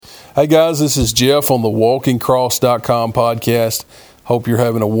Hey guys, this is Jeff on the WalkingCross.com podcast. Hope you're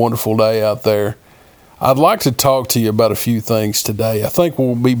having a wonderful day out there. I'd like to talk to you about a few things today I think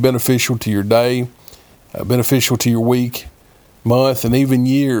will be beneficial to your day, beneficial to your week, month, and even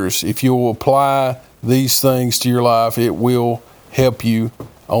years. If you'll apply these things to your life, it will help you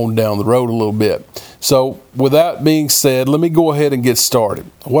on down the road a little bit. So with that being said, let me go ahead and get started.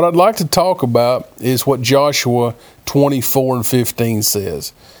 What I'd like to talk about is what Joshua 24:15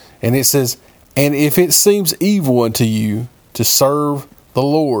 says. And it says, "And if it seems evil unto you to serve the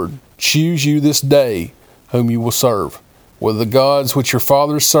Lord, choose you this day whom you will serve, whether the gods which your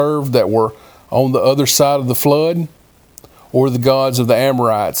fathers served that were on the other side of the flood, or the gods of the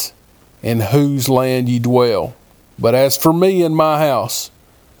Amorites, in whose land ye dwell. But as for me and my house,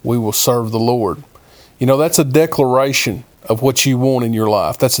 we will serve the Lord." You know, that's a declaration of what you want in your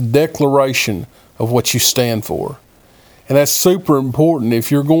life. That's a declaration of what you stand for. And that's super important.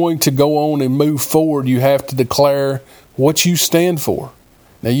 If you're going to go on and move forward, you have to declare what you stand for.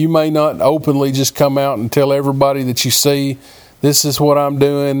 Now, you may not openly just come out and tell everybody that you see, this is what I'm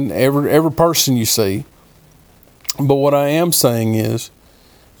doing, every person you see. But what I am saying is,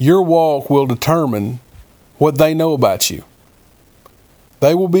 your walk will determine what they know about you.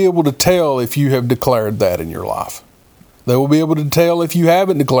 They will be able to tell if you have declared that in your life. They will be able to tell if you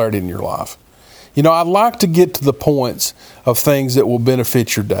haven't declared it in your life. You know, I'd like to get to the points of things that will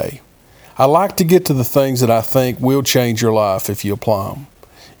benefit your day. I like to get to the things that I think will change your life if you apply them.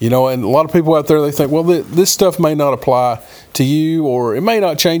 You know, and a lot of people out there, they think, well, this stuff may not apply to you, or it may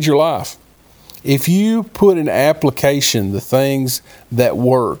not change your life. If you put in application the things that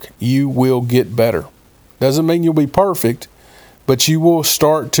work, you will get better. Doesn't mean you'll be perfect, but you will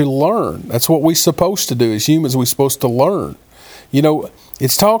start to learn. That's what we're supposed to do as humans. We're supposed to learn. You know,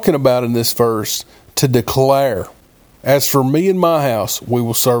 it's talking about in this verse to declare, as for me and my house, we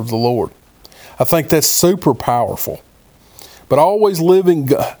will serve the Lord. I think that's super powerful. But always living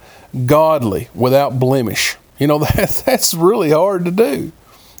godly without blemish. You know, that's really hard to do.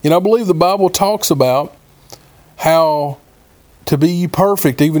 You know, I believe the Bible talks about how to be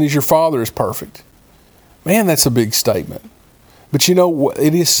perfect even as your Father is perfect. Man, that's a big statement. But you know,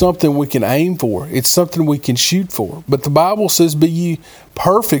 it is something we can aim for. It's something we can shoot for. But the Bible says, be ye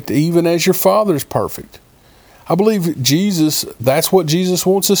perfect even as your Father is perfect. I believe Jesus, that's what Jesus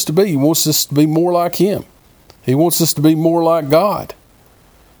wants us to be. He wants us to be more like Him. He wants us to be more like God.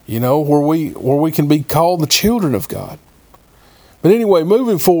 You know, where we can be called the children of God. But anyway,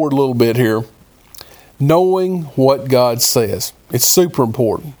 moving forward a little bit here, knowing what God says. It's super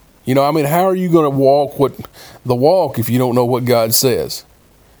important. You know, I mean, how are you going to walk the walk if you don't know what God says?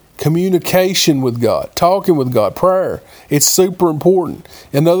 Communication with God, talking with God, prayer. It's super important.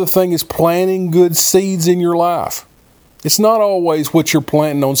 Another thing is planting good seeds in your life. It's not always what you're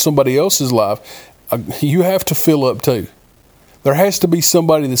planting on somebody else's life. You have to fill up too. There has to be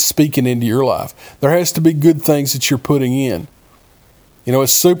somebody that's speaking into your life. There has to be good things that you're putting in. You know,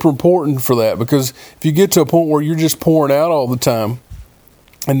 it's super important for that, because if you get to a point where you're just pouring out all the time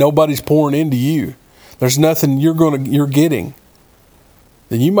and nobody's pouring into you, there's nothing you're getting,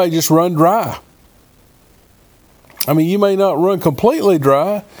 then you may just run dry. I mean, you may not run completely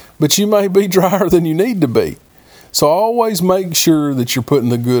dry, but you may be drier than you need to be. So always make sure that you're putting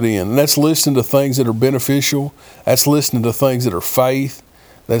the good in. And that's listening to things that are beneficial. That's listening to things that are faith.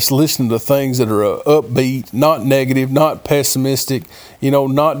 That's listening to things that are upbeat, not negative, not pessimistic, you know,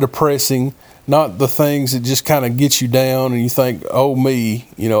 not depressing, not the things that just kind of get you down and you think, oh me,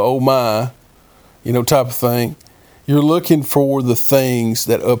 you know, oh my, you know, type of thing. You're looking for the things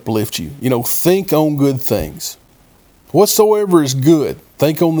that uplift you. You know, think on good things. Whatsoever is good,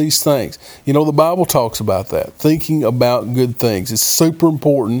 think on these things. You know, the Bible talks about that, thinking about good things. It's super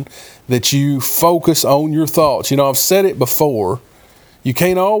important that you focus on your thoughts. You know, I've said it before. You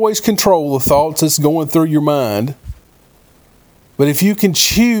can't always control the thoughts that's going through your mind. But if you can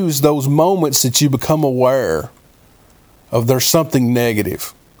choose those moments that you become aware of there's something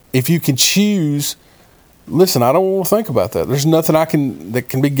negative, if you can choose, listen, I don't want to think about that. There's nothing that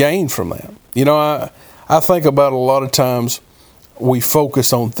can be gained from that. You know, I think about a lot of times we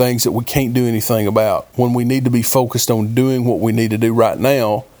focus on things that we can't do anything about when we need to be focused on doing what we need to do right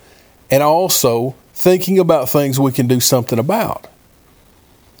now, and also thinking about things we can do something about.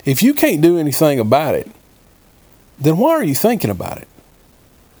 If you can't do anything about it, then why are you thinking about it?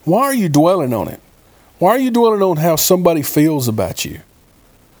 Why are you dwelling on it? Why are you dwelling on how somebody feels about you?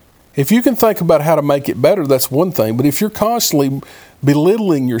 If you can think about how to make it better, that's one thing. But if you're constantly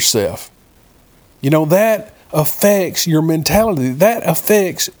belittling yourself, you know, that affects your mentality. That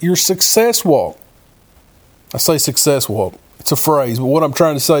affects your success walk. I say success walk. It's a phrase, but what I'm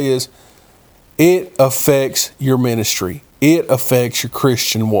trying to say is it affects your ministry. It affects your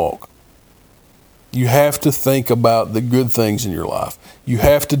Christian walk. You have to think about the good things in your life. You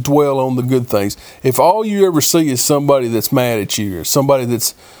have to dwell on the good things. If all you ever see is somebody that's mad at you or somebody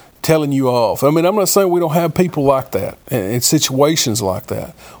that's telling you off, I mean, I'm not saying we don't have people like that and situations like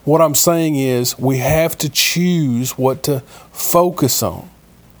that. What I'm saying is we have to choose what to focus on.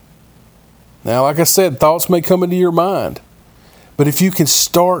 Now, like I said, thoughts may come into your mind, but if you can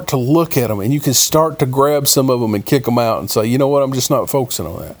start to look at them and you can start to grab some of them and kick them out and say, you know what, I'm just not focusing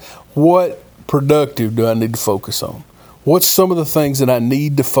on that. What productive do I need to focus on? What's some of the things that I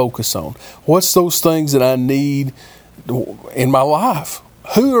need to focus on? What's those things that I need in my life?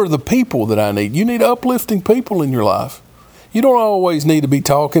 Who are the people that I need? You need uplifting people in your life. You don't always need to be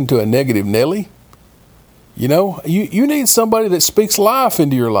talking to a negative Nelly. You know, you need somebody that speaks life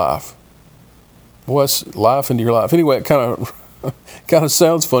into your life. What's life into your life? Anyway, it kind of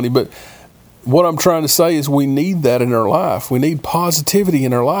sounds funny, but what I'm trying to say is we need that in our life. We need positivity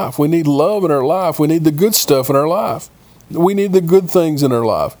in our life. We need love in our life. We need the good stuff in our life. We need the good things in our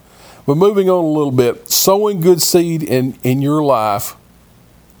life. But moving on a little bit, sowing good seed in your life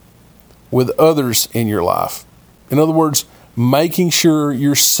with others in your life. In other words, making sure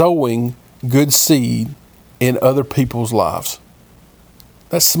you're sowing good seed in other people's lives.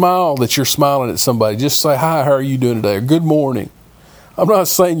 That smile that you're smiling at somebody, just say, hi, how are you doing today? Or good morning. I'm not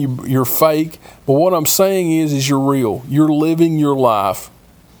saying you're fake, but what I'm saying is you're real. You're living your life.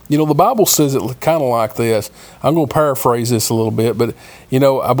 You know, the Bible says it kind of like this. I'm going to paraphrase this a little bit, but, you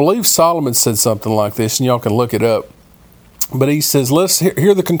know, I believe Solomon said something like this, and y'all can look it up. But he says, let's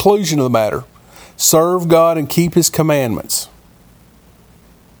hear the conclusion of the matter. Serve God and keep His commandments.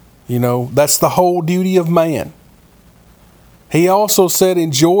 You know, that's the whole duty of man. He also said,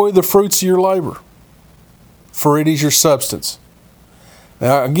 enjoy the fruits of your labor, for it is your substance.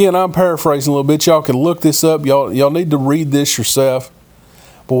 Now, again, I'm paraphrasing a little bit. Y'all can look this up. Y'all need to read this yourself.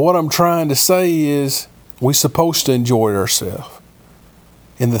 But what I'm trying to say is we're supposed to enjoy ourselves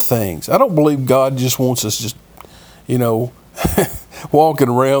in the things. I don't believe God just wants us just, you know, walking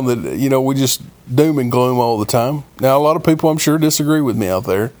around that, you know, we just doom and gloom all the time. Now, a lot of people, I'm sure, disagree with me out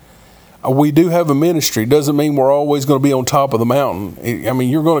there. We do have a ministry. Doesn't mean we're always going to be on top of the mountain. I mean,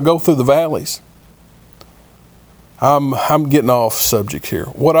 you're going to go through the valleys. I'm getting off subject here.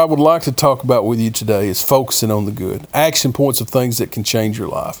 What I would like to talk about with you today is focusing on the good. Action points of things that can change your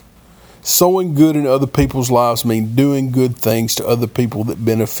life. Sowing good in other people's lives means doing good things to other people that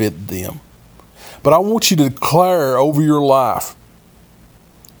benefit them. But I want you to declare over your life.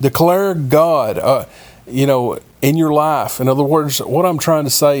 Declare God, you know, in your life. In other words, what I'm trying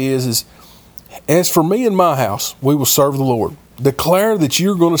to say is as for me and my house, we will serve the Lord. Declare that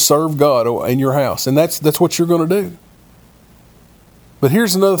you're going to serve God in your house, and that's what you're going to do. But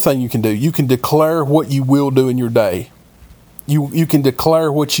here's another thing you can do. You can declare what you will do in your day. You can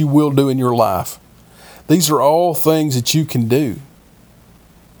declare what you will do in your life. These are all things that you can do.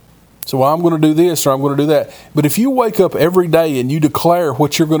 So I'm going to do this or I'm going to do that. But if you wake up every day and you declare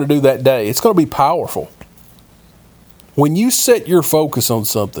what you're going to do that day, it's going to be powerful. When you set your focus on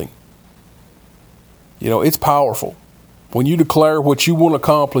something, you know, it's powerful. When you declare what you want to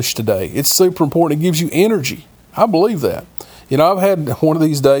accomplish today, it's super important. It gives you energy. I believe that. You know, I've had one of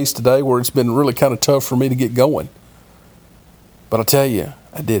these days today where it's been really kind of tough for me to get going. But I tell you,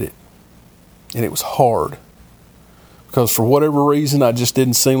 I did it. And it was hard. Because for whatever reason, I just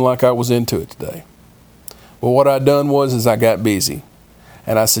didn't seem like I was into it today. But what I done was I got busy.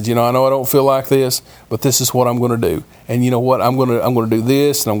 And I said, you know I don't feel like this, but this is what I'm going to do. And you know what? I'm going to do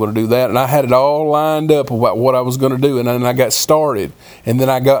this and I'm going to do that. And I had it all lined up about what I was going to do. And then I got started. And then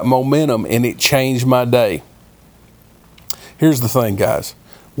I got momentum and it changed my day. Here's the thing, guys.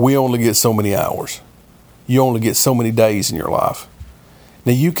 We only get so many hours. You only get so many days in your life.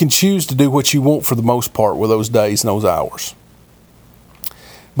 Now, you can choose to do what you want for the most part with those days and those hours.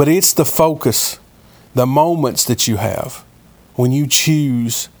 But it's the focus, the moments that you have when you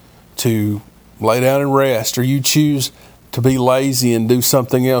choose to lay down and rest, or you choose to be lazy and do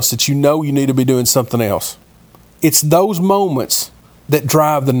something else that you know you need to be doing something else. It's those moments that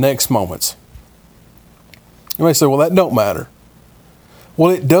drive the next moments. You may say, well, that don't matter.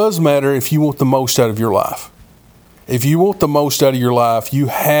 Well, it does matter if you want the most out of your life. If you want the most out of your life, you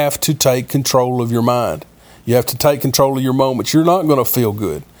have to take control of your mind. You have to take control of your moments. You're not going to feel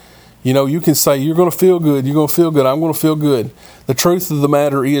good. You know, you can say, you're going to feel good, you're going to feel good, I'm going to feel good. The truth of the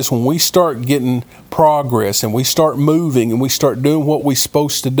matter is when we start getting progress and we start moving and we start doing what we're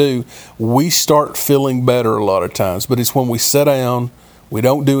supposed to do, we start feeling better a lot of times. But it's when we sit down, we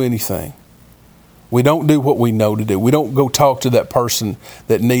don't do anything. We don't do what we know to do. We don't go talk to that person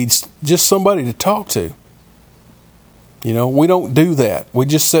that needs just somebody to talk to. You know, we don't do that. We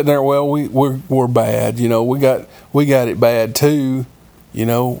just sit there, well, we're bad. You know, we got it bad too. You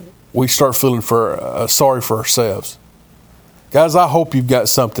know, we start feeling sorry for ourselves. Guys, I hope you've got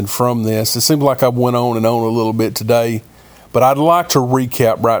something from this. It seems like I went on and on a little bit today, but I'd like to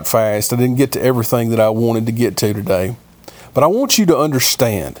recap right fast. I didn't get to everything that I wanted to get to today, but I want you to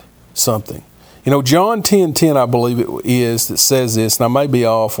understand something. You know, John 10:10, I believe it is, that says this, and I may be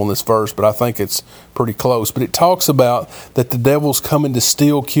off on this verse, but I think it's pretty close. But it talks about that the devil's coming to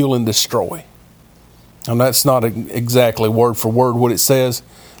steal, kill, and destroy. And that's not exactly word for word what it says.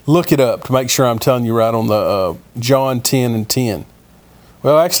 Look it up to make sure I'm telling you right on the John 10:10.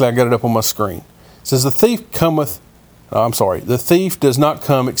 Well, actually, I got it up on my screen. It says, the thief does not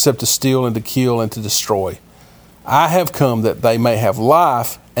come except to steal and to kill and to destroy. I have come that they may have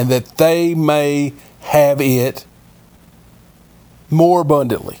life, and that they may have it more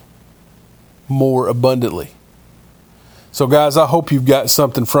abundantly. More abundantly. So guys, I hope you've got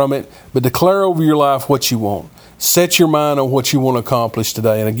something from it, but declare over your life what you want. Set your mind on what you want to accomplish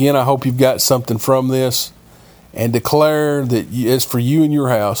today. And again, I hope you've got something from this, and declare that as for you and your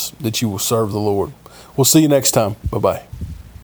house, that you will serve the Lord. We'll see you next time. Bye-bye.